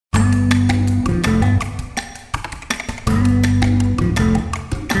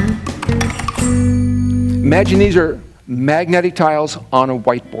Imagine these are magnetic tiles on a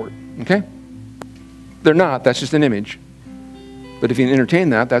whiteboard, okay? They're not, that's just an image. But if you can entertain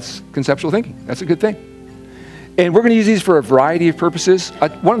that, that's conceptual thinking. That's a good thing. And we're going to use these for a variety of purposes.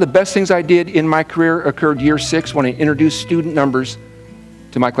 One of the best things I did in my career occurred year 6 when I introduced student numbers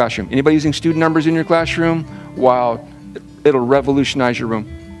to my classroom. Anybody using student numbers in your classroom? Wow, it'll revolutionize your room.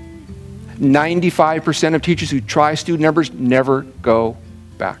 95% of teachers who try student numbers never go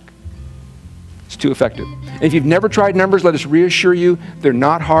back. It's too effective. And if you've never tried numbers, let us reassure you, they're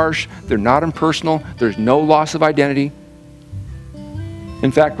not harsh, they're not impersonal, there's no loss of identity.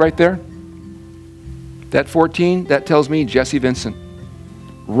 In fact, right there, that 14, that tells me Jessie Vincent,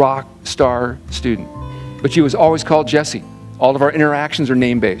 rock star student. But she was always called Jessie. All of our interactions are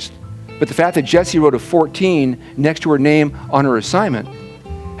name-based. But the fact that Jessie wrote a 14 next to her name on her assignment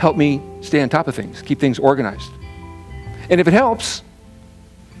helped me stay on top of things, keep things organized. And if it helps,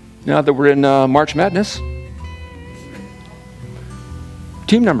 now that we're in March Madness,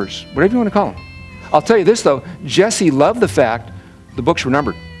 team numbers, whatever you want to call them. I'll tell you this though, Jessie loved the fact the books were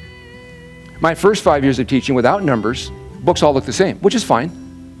numbered. My first 5 years of teaching without numbers, books all looked the same, which is fine,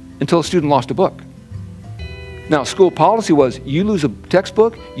 until a student lost a book. Now, school policy was, you lose a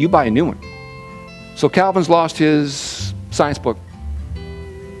textbook, you buy a new one. So Calvin's lost his science book.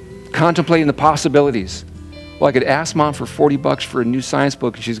 Contemplating the possibilities. Well, I could ask Mom for 40 bucks for a new science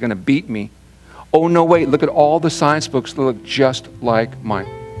book and she's going to beat me. Oh, no, wait, look at all the science books that look just like mine.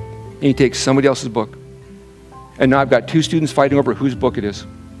 And he takes somebody else's book. And now I've got 2 students fighting over whose book it is.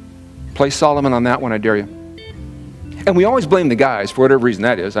 Play Solomon on that one, I dare you. And we always blame the guys for whatever reason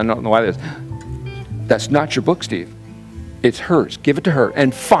that is. I don't know why that is. That's not your book, Steve. It's hers. Give it to her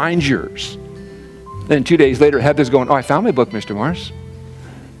and find yours. Then 2 days later, Heather's going, oh, I found my book, Mr. Morris.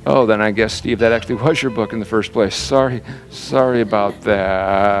 Oh, then I guess, Steve, that actually was your book in the first place. Sorry about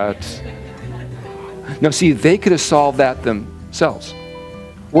that. No, see, they could have solved that themselves.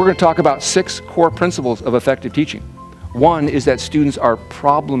 We're going to talk about 6 core principles of effective teaching. One is that students are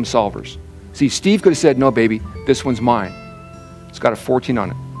problem solvers. See, Steve could have said, no, baby, this one's mine. It's got a 14 on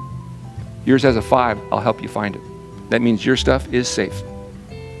it. Yours has a 5. I'll help you find it. That means your stuff is safe.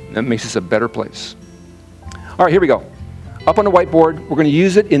 That makes us a better place. All right, here we go. Up on the whiteboard, we're going to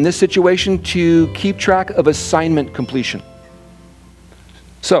use it in this situation to keep track of assignment completion.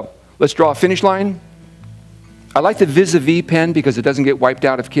 So, let's draw a finish line. I like the vis-a-vis pen because it doesn't get wiped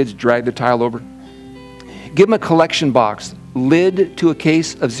out if kids drag the tile over. Give them a collection box, lid to a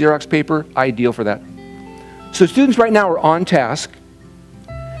case of Xerox paper, ideal for that. So students right now are on task.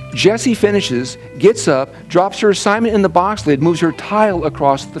 Jessie finishes, gets up, drops her assignment in the box lid, moves her tile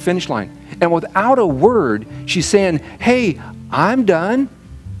across the finish line. And without a word, she's saying, hey, I'm done.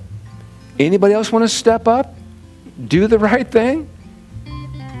 Anybody else want to step up? Do the right thing?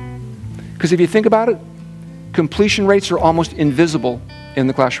 Because if you think about it, completion rates are almost invisible in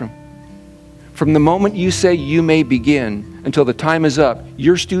the classroom. From the moment you say you may begin until the time is up,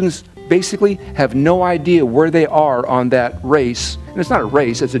 your students basically have no idea where they are on that race. And it's not a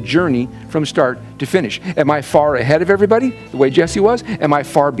race, it's a journey from start to finish. Am I far ahead of everybody, the way Jessie was? Am I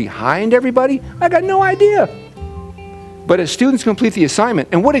far behind everybody? I got no idea. But as students complete the assignment,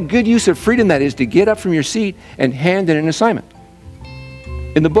 and what a good use of freedom that is to get up from your seat and hand in an assignment.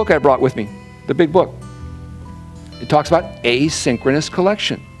 In the book I brought with me, the big book, it talks about asynchronous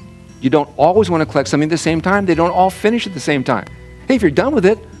collection. You don't always want to collect something at the same time. They don't all finish at the same time. Hey, if you're done with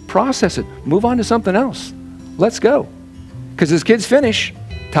it, process it. Move on to something else. Let's go. Because as kids finish,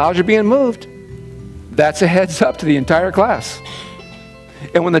 tiles are being moved. That's a heads up to the entire class.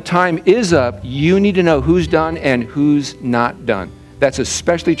 And when the time is up, you need to know who's done and who's not done. That's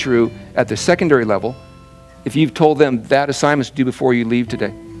especially true at the secondary level. If you've told them that assignment's due before you leave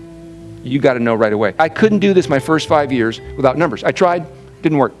today, you got to know right away. I couldn't do this my first 5 years without numbers. I tried,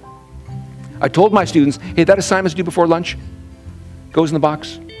 didn't work. I told my students, hey, that assignment's due before lunch. Goes in the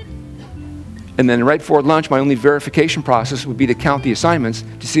box. And then right before lunch, my only verification process would be to count the assignments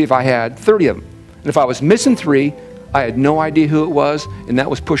to see if I had 30 of them. And if I was missing 3, I had no idea who it was, and that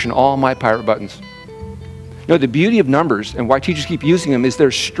was pushing all my pirate buttons. You know, the beauty of numbers and why teachers keep using them is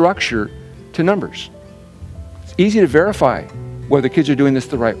their structure to numbers. It's easy to verify whether kids are doing this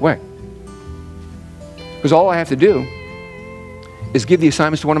the right way. Because all I have to do is give the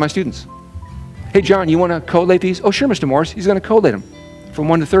assignments to one of my students. Hey, John, you want to collate these? Oh, sure, Mr. Morris. He's going to collate them from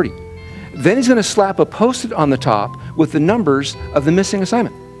 1 to 30. Then he's going to slap a Post-it on the top with the numbers of the missing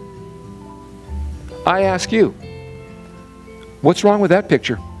assignment. I ask you, what's wrong with that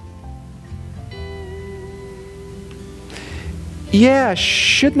picture? Yeah,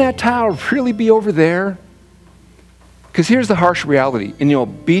 shouldn't that tile really be over there? Because here's the harsh reality. In the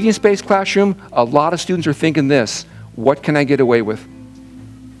obedience-based classroom, a lot of students are thinking this: what can I get away with?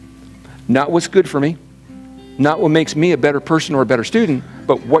 Not what's good for me, not what makes me a better person or a better student,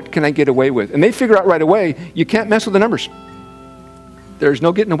 but what can I get away with? And they figure out right away, you can't mess with the numbers. There's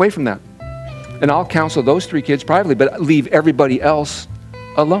no getting away from that. And I'll counsel those 3 kids privately, but leave everybody else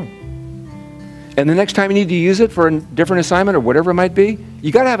alone. And the next time you need to use it for a different assignment or whatever it might be,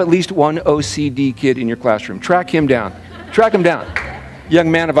 you got to have at least one OCD kid in your classroom. Track him down. Track him down.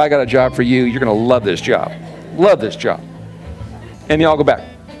 Young man, if I got a job for you, you're going to love this job. Love this job. And they all go back.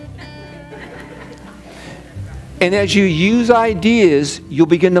 And as you use ideas, you'll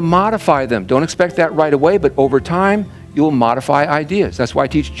begin to modify them. Don't expect that right away, but over time, you'll modify ideas. That's why I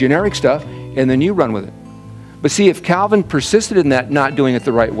teach generic stuff, and then you run with it. But see, if Calvin persisted in that, not doing it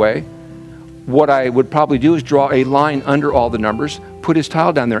the right way, what I would probably do is draw a line under all the numbers, put his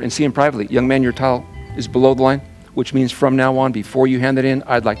tile down there, and see him privately. Young man, your tile is below the line, which means from now on, before you hand it in,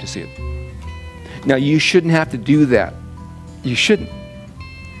 I'd like to see it. Now, you shouldn't have to do that. You shouldn't.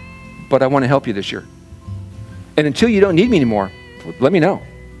 But I want to help you this year. And until you don't need me anymore, let me know.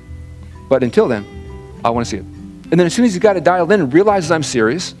 But until then, I want to see it. And then as soon as he's got it dialed in and realizes I'm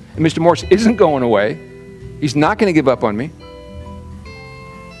serious, and Mr. Morse isn't going away, he's not going to give up on me,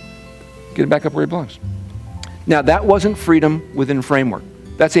 get him back up where he belongs. Now, that wasn't freedom within framework.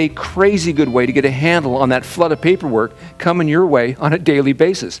 That's a crazy good way to get a handle on that flood of paperwork coming your way on a daily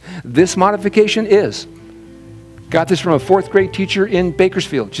basis. This modification is. Got this from a 4th grade teacher in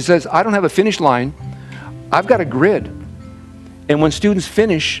Bakersfield. She says, I don't have a finish line. I've got a grid. And when students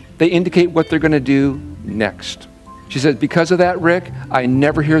finish, they indicate what they're going to do next. She says, because of that, Rick, I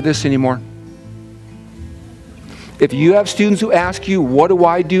never hear this anymore. If you have students who ask you, what do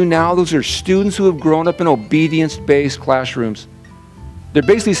I do now? Those are students who have grown up in obedience-based classrooms. They're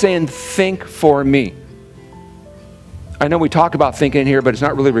basically saying, think for me. I know we talk about thinking here, but it's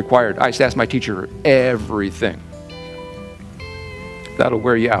not really required. I used to ask my teacher everything. That'll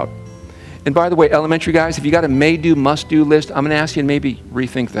wear you out. And by the way, elementary guys, if you got a may-do, must-do list, I'm going to ask you to maybe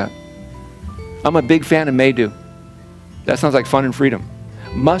rethink that. I'm a big fan of may-do. That sounds like fun and freedom.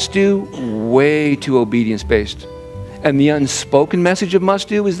 Must-do, way too obedience-based. And the unspoken message of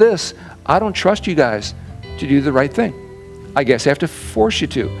must-do is this: I don't trust you guys to do the right thing. I guess I have to force you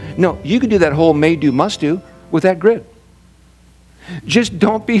to. No, you can do that whole may-do, must-do with that grid. Just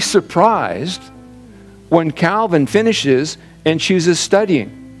don't be surprised when Calvin finishes and chooses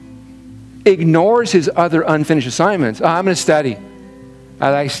studying. Ignores his other unfinished assignments. Oh, I'm going to study. I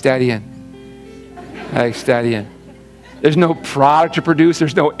like studying. I like studying. There's no product to produce.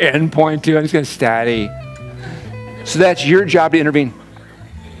 There's no end point to it. I'm just going to study. So that's your job to intervene.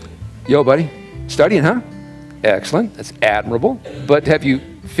 Yo, buddy, studying, huh? Excellent. That's admirable. But have you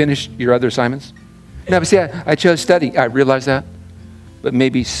finished your other assignments? No, but see, I chose study. I realize that. But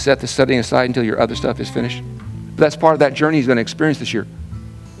maybe set the studying aside until your other stuff is finished. But that's part of that journey he's going to experience this year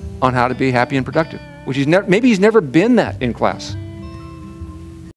on how to be happy and productive, which maybe he's never been that in class.